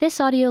This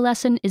audio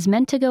lesson is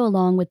meant to go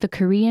along with the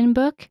Korean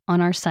book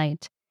on our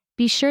site.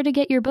 Be sure to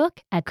get your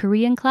book at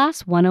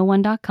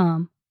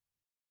koreanclass101.com.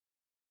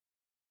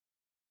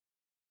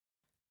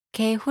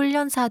 개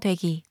훈련사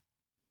되기.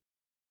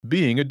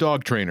 Being a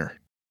dog trainer.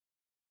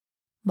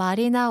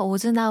 마리나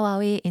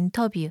오즈나와의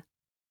인터뷰.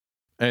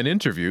 An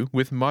interview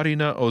with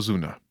Marina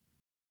Ozuna.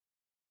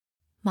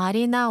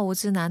 마리나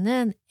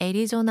오즈나는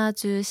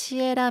애리조나주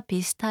시에라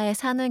비스타에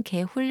사는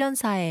개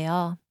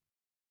훈련사예요.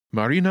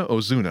 Marina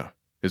Ozuna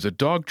is a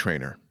dog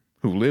trainer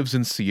who lives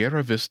in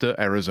Sierra Vista,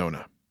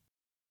 Arizona.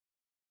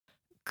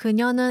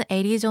 그녀는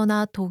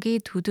애리조나 도기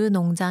두두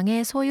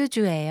농장의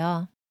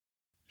소유주예요.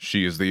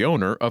 She is the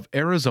owner of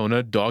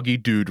Arizona Doggy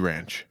Dude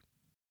Ranch.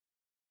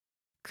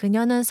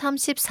 그녀는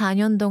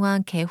 34년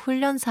동안 개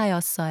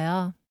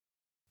훈련사였어요.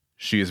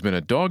 She has been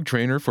a dog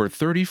trainer for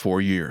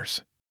 34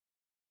 years.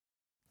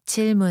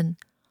 질문.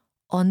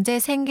 언제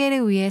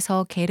생계를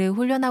위해서 개를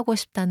훈련하고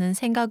싶다는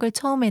생각을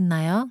처음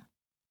했나요?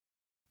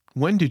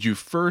 When did you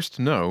first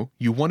know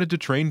you wanted to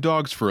train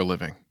dogs for a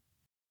living?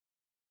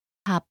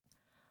 답.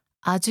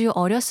 아주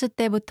어렸을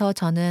때부터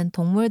저는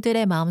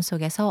동물들의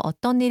마음속에서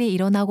어떤 일이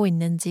일어나고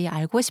있는지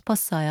알고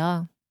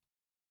싶었어요.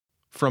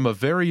 From a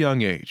very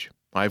young age,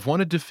 I've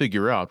wanted to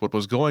figure out what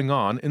was going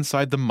on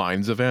inside the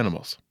minds of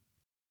animals.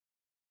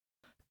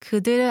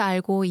 그들을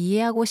알고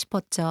이해하고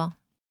싶었죠.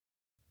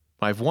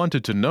 I've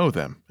wanted to know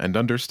them and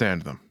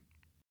understand them.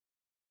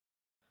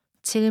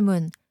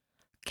 질문.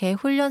 개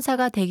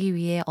훈련사가 되기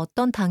위해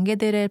어떤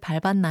단계들을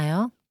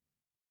밟았나요?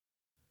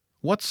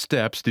 What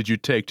steps did you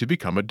take to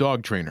become a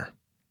dog trainer?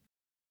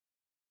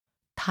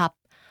 답.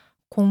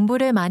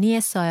 공부를 많이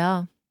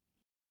했어요.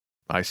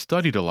 I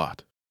studied a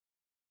lot.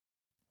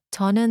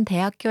 저는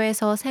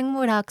대학교에서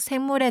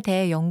생물에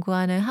대해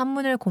연구하는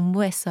학문을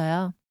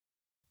공부했어요.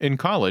 In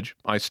college,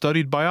 I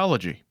studied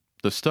biology,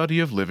 the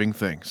study of living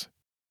things.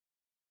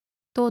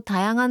 또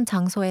다양한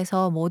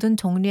장소에서 모든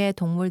종류의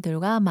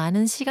동물들과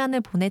많은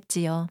시간을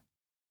보냈지요.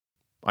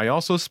 I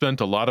also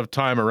spent a lot of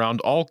time around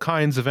all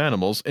kinds of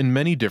animals in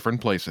many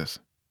different places.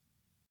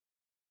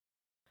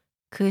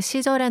 그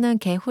시절에는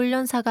개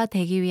훈련사가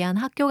되기 위한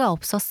학교가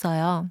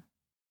없었어요.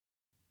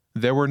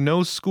 There were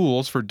no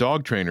schools for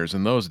dog trainers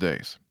in those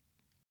days.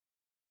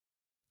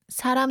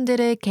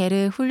 사람들을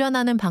개를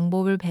훈련하는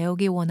방법을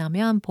배우기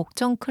원하면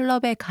복종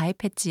클럽에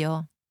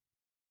가입했지요.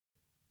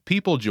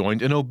 People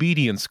joined an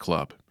obedience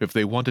club if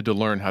they wanted to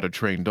learn how to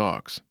train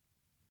dogs.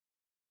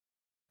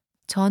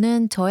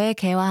 저는 저의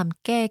개와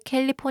함께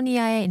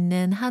캘리포니아에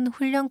있는 한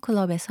훈련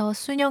클럽에서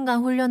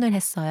수년간 훈련을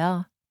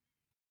했어요.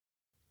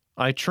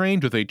 I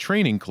trained with a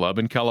training club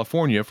in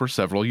California for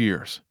several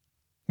years,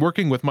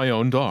 working with my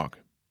own dog.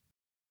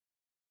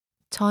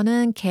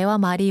 저는 개와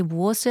말이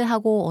무엇을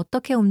하고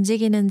어떻게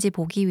움직이는지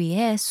보기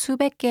위해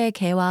수백 개의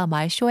개와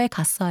말쇼에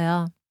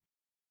갔어요.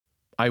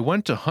 I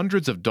went to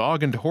hundreds of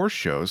dog and horse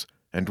shows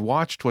and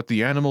watched what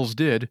the animals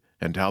did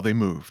and how they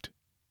moved.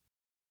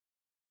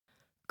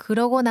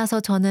 그러고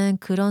나서 저는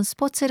그런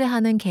스포츠를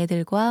하는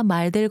개들과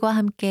말들과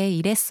함께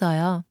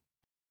일했어요.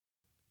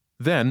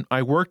 Then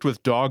I worked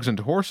with dogs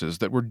and horses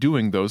that were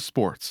doing those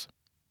sports.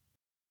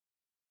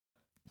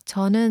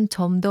 저는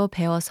좀 더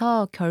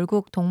배워서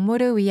결국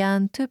동물을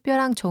위한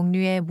특별한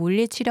종류의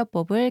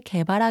물리치료법을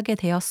개발하게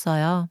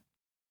되었어요.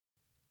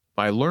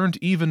 I learned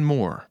even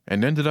more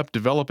and ended up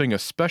developing a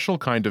special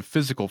kind of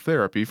physical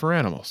therapy for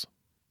animals.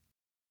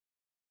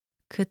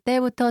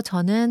 그때부터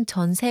저는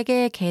전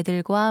세계의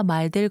개들과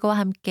말들과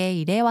함께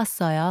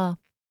일해왔어요.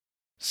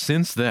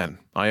 Since then,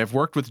 I have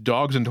worked with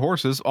dogs and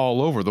horses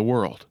all over the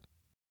world.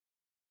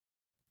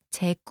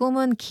 제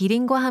꿈은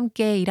기린과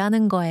함께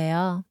일하는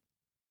거예요.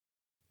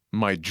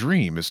 My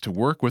dream is to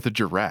work with a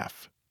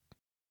giraffe.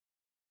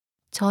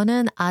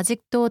 저는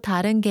아직도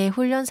다른 개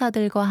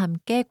훈련사들과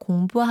함께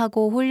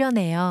공부하고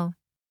훈련해요.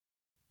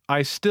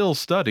 I still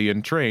study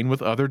and train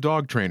with other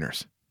dog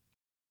trainers.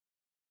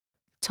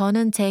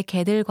 저는 제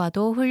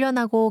개들과도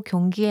훈련하고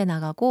경기에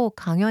나가고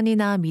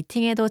강연이나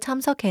미팅에도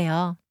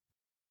참석해요.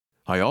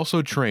 I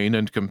also train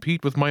and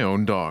compete with my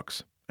own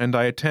dogs, and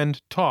I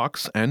attend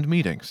talks and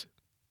meetings.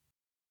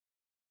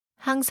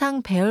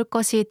 항상 배울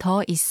것이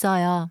더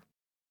있어요.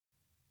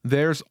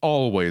 There's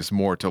always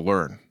more to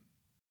learn.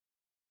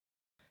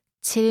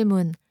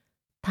 질문.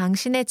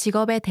 당신의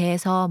직업에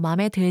대해서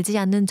마음에 들지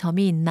않는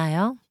점이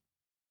있나요?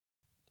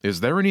 Is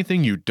there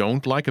anything you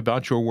don't like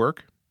about your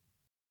work?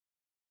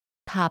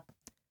 답.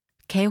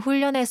 개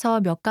훈련에서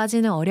몇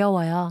가지는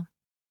어려워요.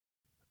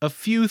 A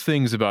few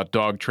things about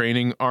dog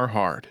training are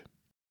hard.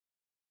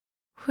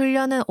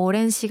 훈련은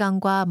오랜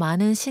시간과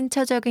많은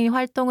신체적인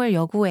활동을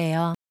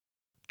요구해요.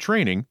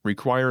 Training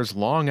requires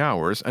long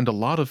hours and a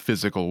lot of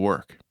physical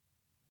work.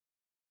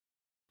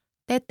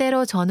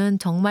 때때로 저는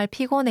정말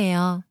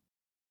피곤해요.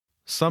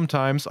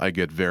 Sometimes I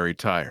get very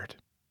tired.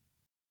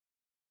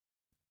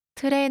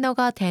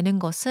 트레이너가 되는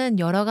것은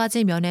여러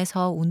가지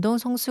면에서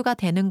운동선수가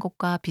되는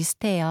것과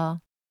비슷해요.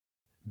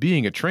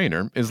 Being a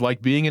trainer is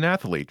like being an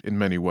athlete in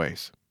many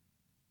ways.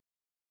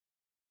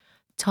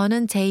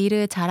 저는 제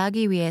일을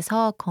잘하기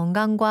위해서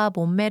건강과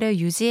몸매를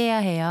유지해야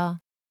해요.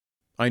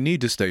 I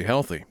need to stay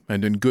healthy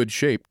and in good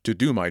shape to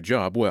do my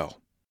job well.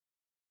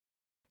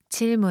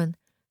 질문.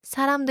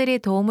 사람들이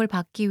도움을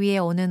받기 위해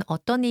오는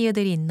어떤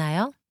이유들이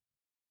있나요?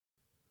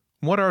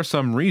 What are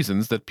some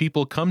reasons that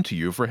people come to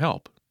you for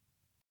help?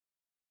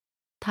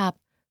 답.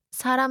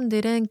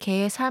 사람들은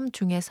개의 삶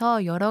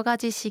중에서 여러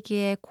가지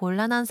시기에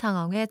곤란한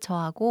상황에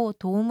처하고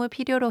도움을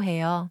필요로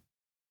해요.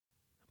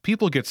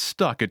 People get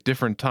stuck at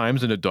different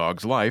times in a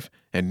dog's life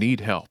and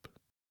need help.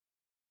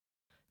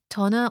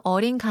 저는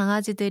어린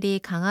강아지들이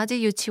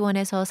강아지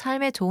유치원에서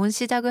삶의 좋은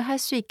시작을 할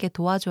수 있게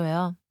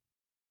도와줘요.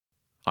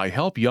 I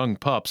help young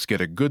pups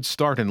get a good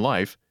start in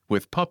life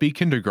with puppy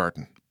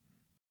kindergarten.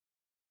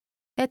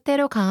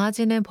 때때로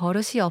강아지는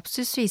버릇이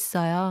없을 수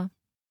있어요.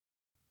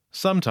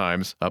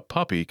 Sometimes a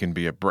puppy can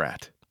be a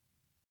brat.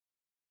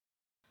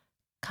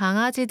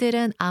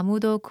 강아지들은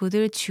아무도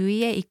그들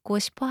주위에 있고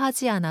싶어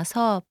하지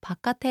않아서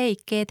바깥에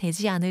있게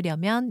되지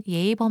않으려면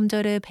예의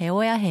범절을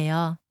배워야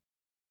해요.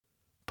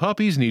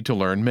 Puppies need to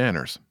learn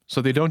manners,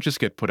 so they don't just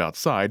get put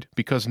outside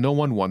because no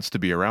one wants to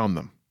be around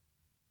them.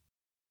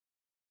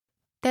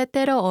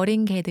 때때로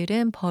어린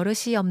개들은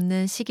버릇이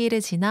없는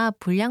시기를 지나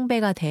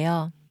불량배가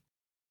돼요.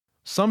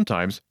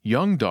 Sometimes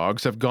young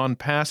dogs have gone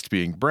past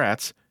being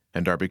brats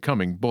and are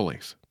becoming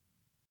bullies.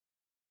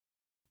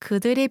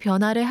 그들이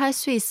변화를 할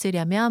수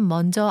있으려면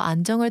먼저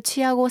안정을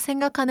취하고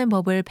생각하는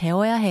법을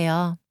배워야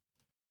해요.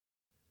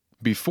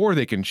 Before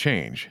they can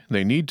change,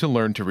 they need to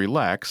learn to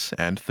relax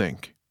and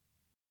think.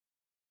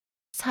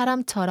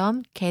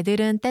 사람처럼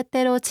개들은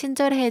때때로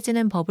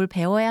친절해지는 법을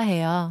배워야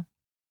해요.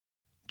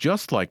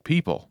 Just like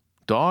people,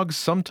 dogs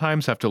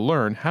sometimes have to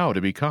learn how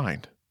to be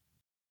kind.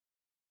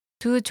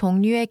 두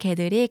종류의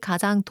개들이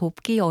가장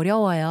돕기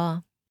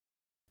어려워요.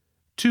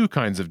 Two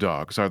kinds of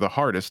dogs are the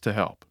hardest to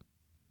help.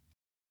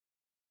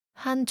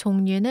 한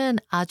종류는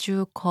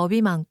아주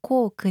겁이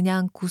많고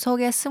그냥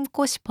구석에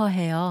숨고 싶어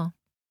해요.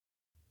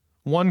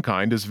 One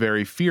kind is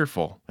very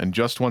fearful and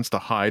just wants to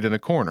hide in a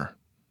corner.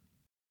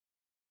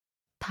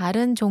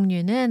 다른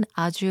종류는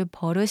아주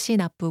버릇이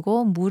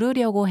나쁘고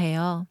물으려고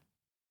해요.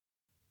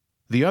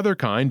 The other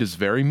kind is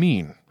very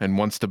mean and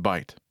wants to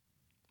bite.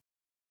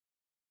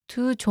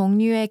 두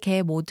종류의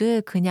개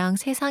모두 그냥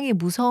세상이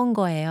무서운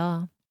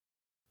거예요.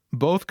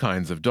 Both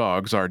kinds of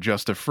dogs are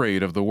just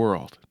afraid of the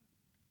world.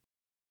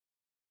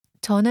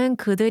 저는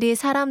그들이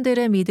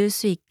사람들을 믿을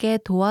수 있게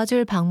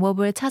도와줄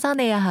방법을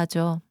찾아내야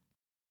하죠.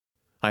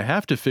 I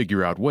have to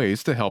figure out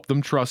ways to help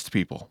them trust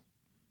people.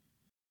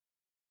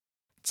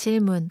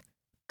 질문.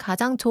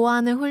 가장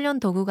좋아하는 훈련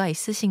도구가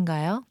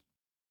있으신가요?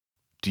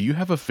 Do you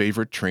have a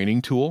favorite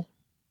training tool?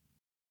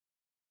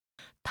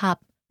 답.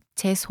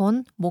 제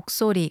손,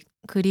 목소리,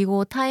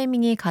 그리고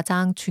타이밍이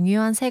가장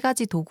중요한 세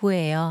가지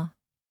도구예요.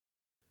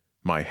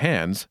 My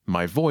hands,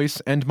 my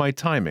voice, and my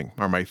timing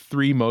are my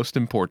three most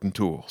important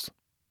tools.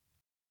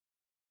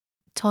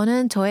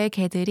 저는 저의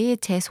개들이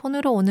제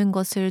손으로 오는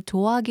것을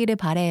좋아하기를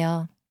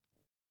바래요.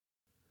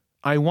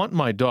 I want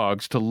my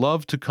dogs to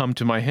love to come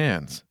to my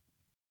hands.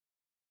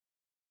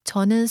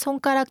 저는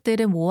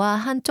손가락들을 모아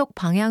한쪽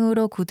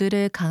방향으로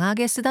구두를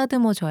강하게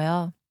쓰다듬어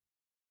줘요.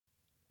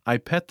 I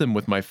pet them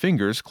with my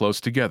fingers close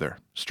together,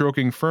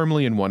 stroking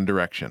firmly in one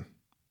direction.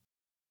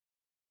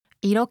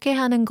 이렇게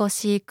하는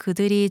것이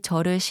그들이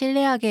저를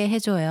신뢰하게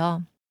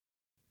해줘요.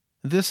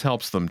 This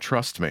helps them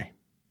trust me.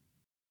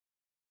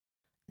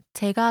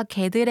 제가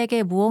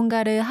개들에게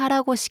무언가를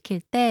하라고 시킬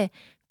때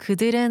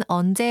그들은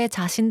언제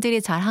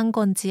자신들이 잘한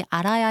건지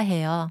알아야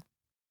해요.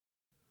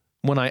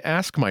 When I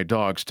ask my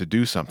dogs to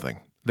do something,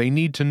 they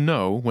need to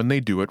know when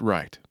they do it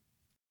right.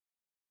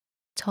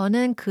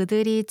 저는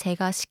그들이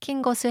제가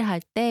시킨 것을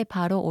할 때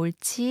바로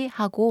옳지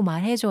하고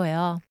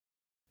말해줘요.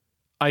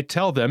 I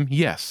tell them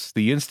yes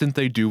the instant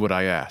they do what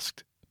I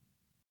asked.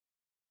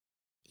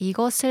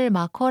 이것을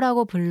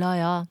마커라고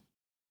불러요.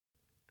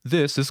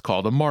 This is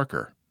called a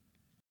marker.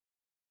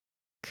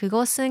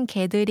 그것은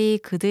개들이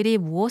그들이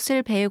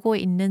무엇을 배우고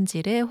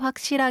있는지를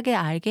확실하게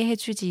알게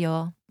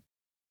해주지요.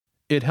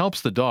 It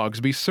helps the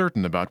dogs be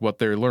certain about what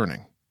they're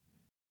learning.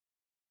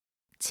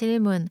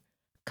 질문.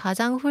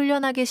 가장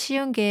훈련하기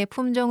쉬운 개의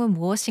품종은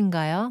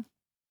무엇인가요?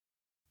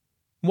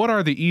 What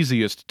are the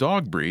easiest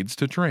dog breeds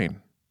to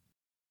train?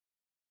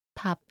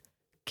 답.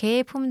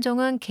 개의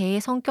품종은 개의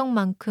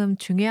성격만큼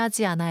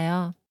중요하지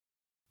않아요.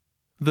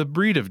 The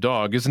breed of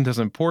dog isn't as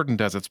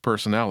important as its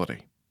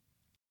personality.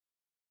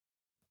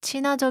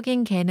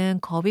 친화적인 개는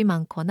겁이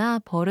많거나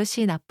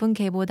버릇이 나쁜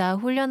개보다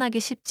훈련하기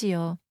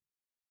쉽지요.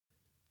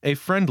 A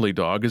friendly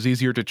dog is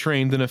easier to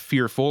train than a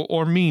fearful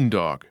or mean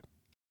dog.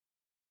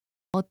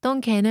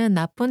 어떤 개는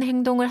나쁜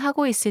행동을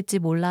하고 있을지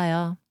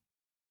몰라요.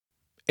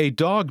 A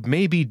dog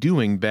may be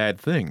doing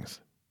bad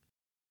things.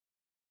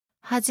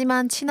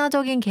 하지만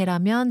친화적인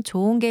개라면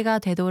좋은 개가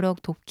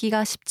되도록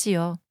돕기가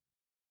쉽지요.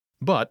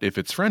 But if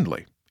it's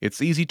friendly,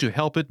 it's easy to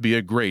help it be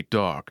a great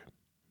dog.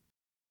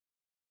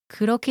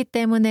 그렇기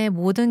때문에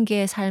모든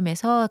개의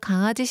삶에서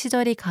강아지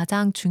시절이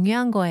가장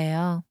중요한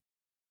거예요.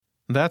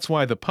 That's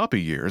why the puppy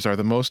years are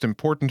the most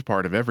important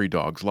part of every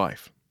dog's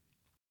life.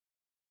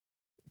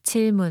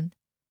 질문.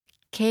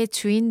 개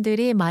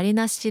주인들이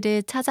마리나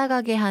씨를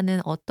찾아가게 하는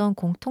어떤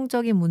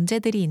공통적인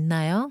문제들이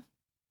있나요?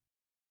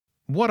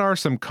 What are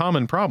some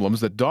common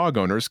problems that dog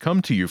owners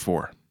come to you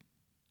for?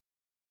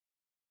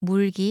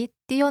 물기,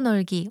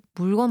 뛰어놀기,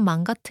 물건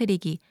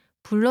망가뜨리기,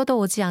 불러도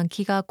오지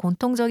않기가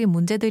공통적인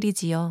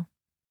문제들이지요.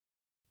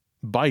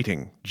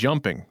 Biting,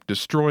 jumping,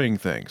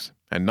 destroying things,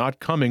 and not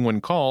coming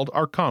when called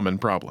are common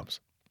problems.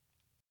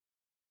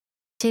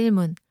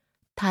 질문.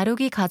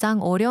 다루기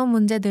가장 어려운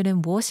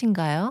문제들은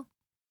무엇인가요?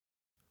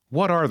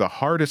 What are the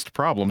hardest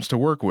problems to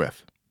work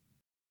with?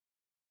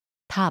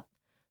 답.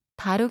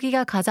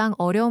 다루기가 가장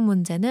어려운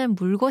문제는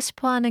물고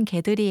싶어 하는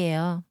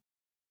개들이에요.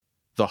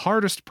 The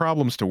hardest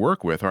problems to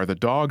work with are the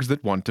dogs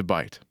that want to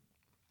bite.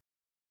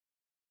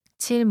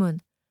 질문.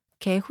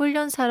 개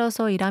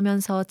훈련사로서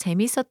일하면서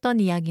재밌었던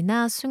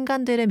이야기나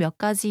순간들을 몇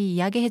가지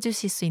이야기해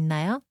주실 수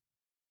있나요?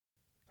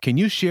 Can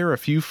you share a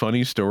few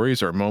funny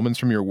stories or moments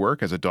from your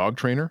work as a dog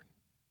trainer?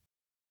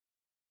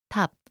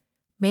 답.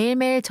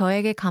 매일매일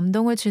저에게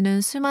감동을 주는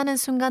수많은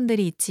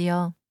순간들이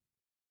있지요.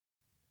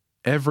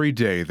 Every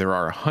day there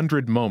are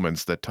 100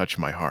 moments that touch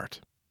my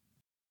heart.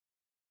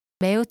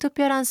 매우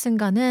특별한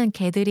순간은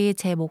개들이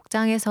제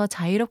목장에서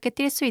자유롭게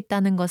뛸 수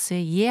있다는 것을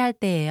이해할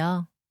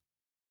때예요.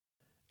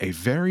 A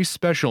very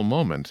special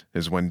moment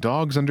is when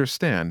dogs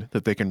understand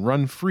that they can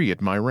run free at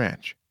my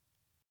ranch.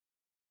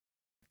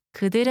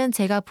 그들은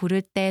제가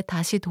부를 때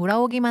다시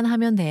돌아오기만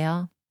하면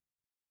돼요.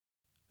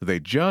 They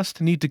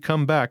just need to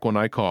come back when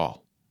I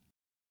call.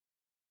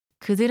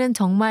 그들은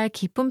정말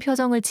기쁜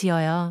표정을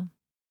지어요.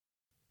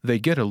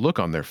 They get a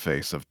look on their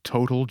face of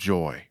total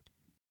joy.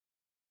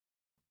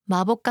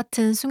 마법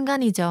같은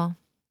순간이죠.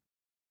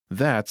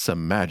 That's a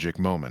magic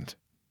moment.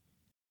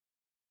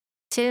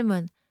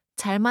 질문.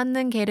 잘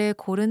맞는 개를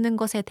고르는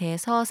것에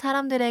대해서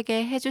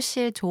사람들에게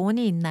해주실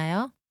조언이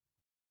있나요?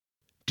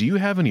 Do you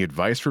have any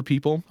advice for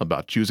people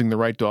about choosing the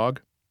right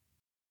dog?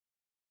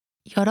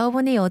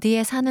 여러분이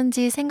어디에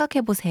사는지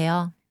생각해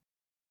보세요.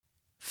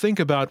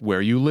 Think about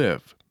where you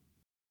live.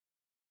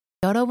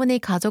 여러분이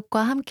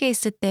가족과 함께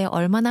있을 때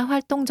얼마나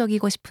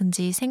활동적이고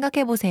싶은지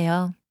생각해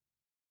보세요.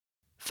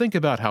 Think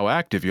about how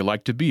active you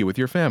like to be with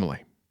your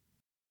family.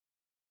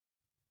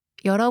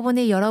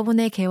 여러분이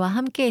여러분의 개와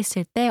함께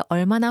있을 때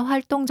얼마나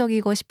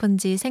활동적이고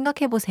싶은지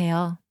생각해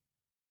보세요.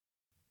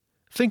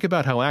 Think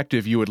about how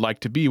active you would like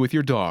to be with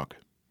your dog.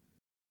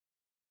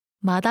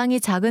 마당이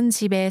작은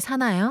집에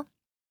사나요?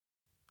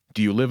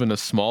 Do you live in a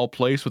small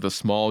place with a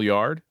small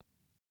yard?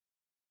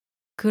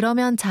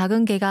 그러면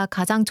작은 개가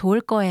가장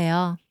좋을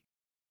거예요.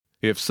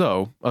 If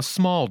so, a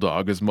small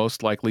dog is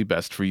most likely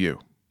best for you.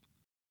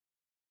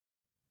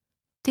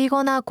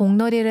 뛰거나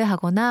공놀이를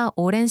하거나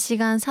오랜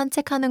시간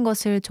산책하는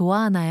것을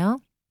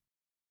좋아하나요?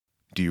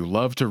 Do you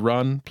love to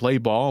run, play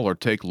ball, or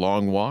take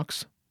long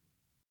walks?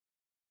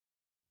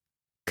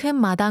 큰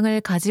마당을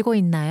가지고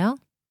있나요?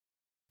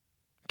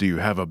 Do you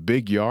have a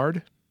big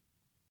yard?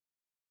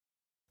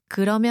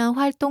 그러면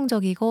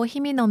활동적이고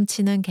힘이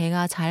넘치는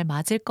개가 잘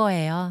맞을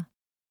거예요.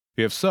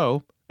 If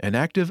so, an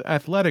active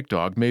athletic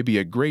dog may be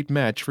a great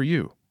match for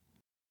you.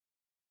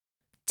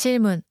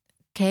 질문.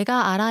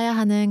 개가 알아야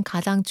하는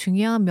가장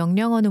중요한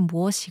명령어는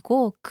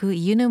무엇이고 그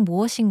이유는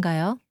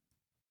무엇인가요?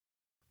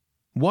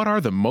 What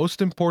are the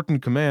most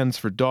important commands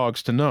for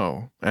dogs to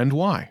know, and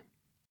why?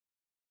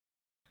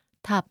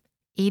 답.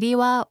 이리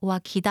와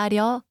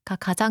기다려가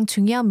가장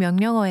중요한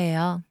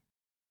명령어예요.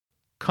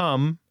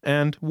 Come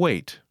and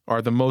wait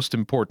are the most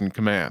important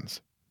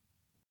commands.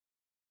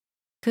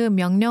 그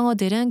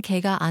명령어들은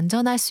개가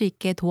안전할 수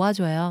있게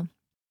도와줘요.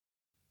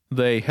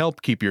 They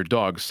help keep your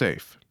dog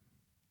safe.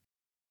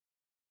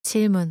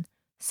 질문.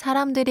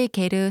 사람들이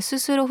개를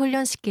스스로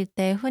훈련시킬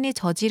때 흔히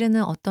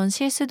저지르는 어떤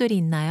실수들이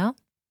있나요?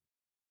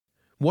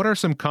 What are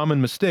some common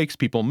mistakes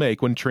people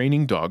make when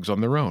training dogs on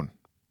their own?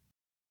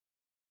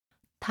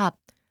 답.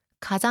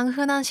 가장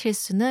흔한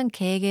실수는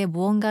개에게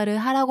무언가를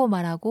하라고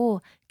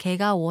말하고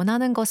개가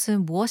원하는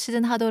것은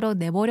무엇이든 하도록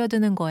내버려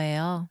두는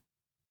거예요.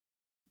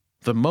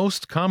 The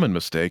most common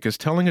mistake is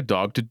telling a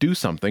dog to do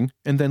something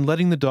and then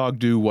letting the dog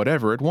do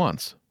whatever it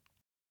wants.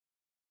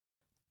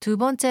 두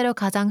번째로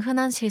가장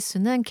흔한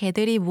실수는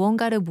개들이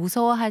무언가를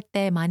무서워할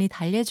때 많이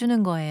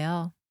달래주는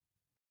거예요.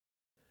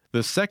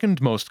 The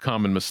second most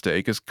common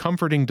mistake is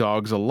comforting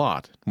dogs a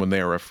lot when they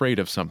are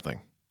afraid of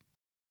something.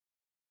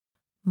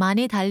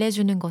 많이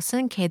달래주는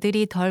것은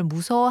개들이 덜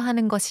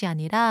무서워하는 것이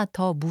아니라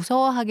더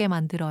무서워하게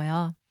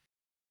만들어요.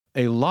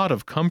 A lot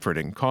of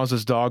comforting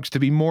causes dogs to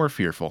be more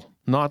fearful,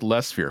 not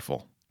less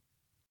fearful.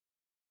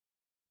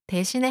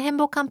 대신에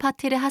행복한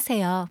파티를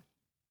하세요.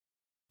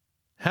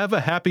 Have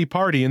a happy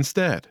party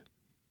instead.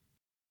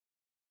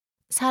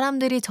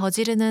 사람들이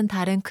저지르는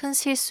다른 큰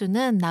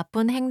실수는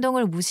나쁜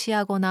행동을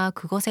무시하거나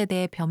그것에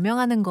대해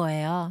변명하는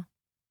거예요.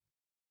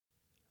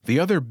 The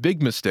other big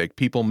mistake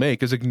people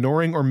make is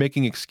ignoring or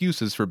making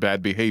excuses for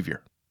bad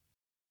behavior.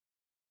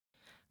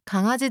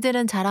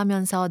 강아지들은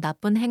자라면서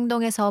나쁜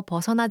행동에서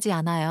벗어나지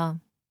않아요.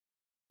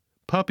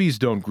 Puppies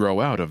don't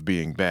grow out of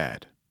being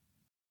bad.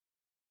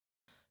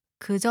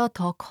 그저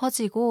더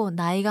커지고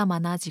나이가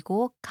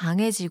많아지고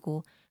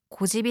강해지고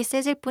고집이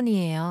세질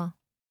뿐이에요.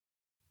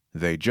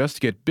 They just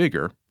get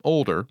bigger,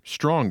 older,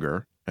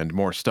 stronger, and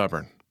more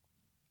stubborn.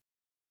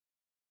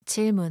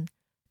 질문.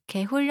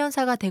 개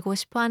훈련사가 되고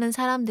싶어 하는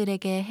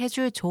사람들에게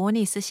해줄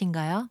조언이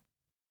있으신가요?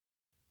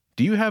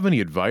 Do you have any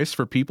advice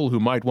for people who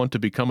might want to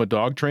become a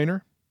dog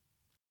trainer?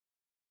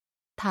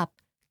 답.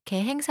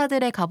 개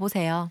행사들에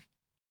가보세요.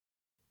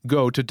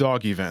 Go to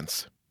dog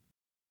events.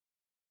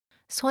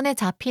 손에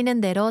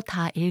잡히는 대로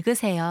다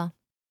읽으세요.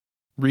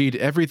 Read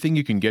everything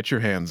you can get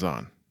your hands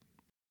on.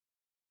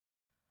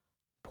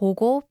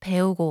 보고,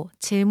 배우고,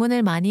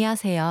 질문을 많이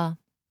하세요.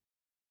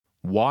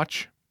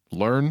 Watch,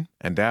 learn,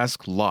 and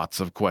ask lots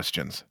of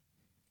questions.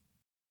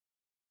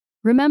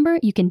 Remember,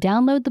 you can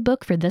download the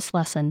book for this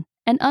lesson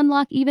and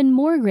unlock even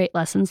more great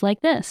lessons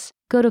like this.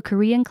 Go to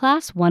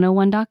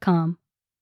KoreanClass101.com.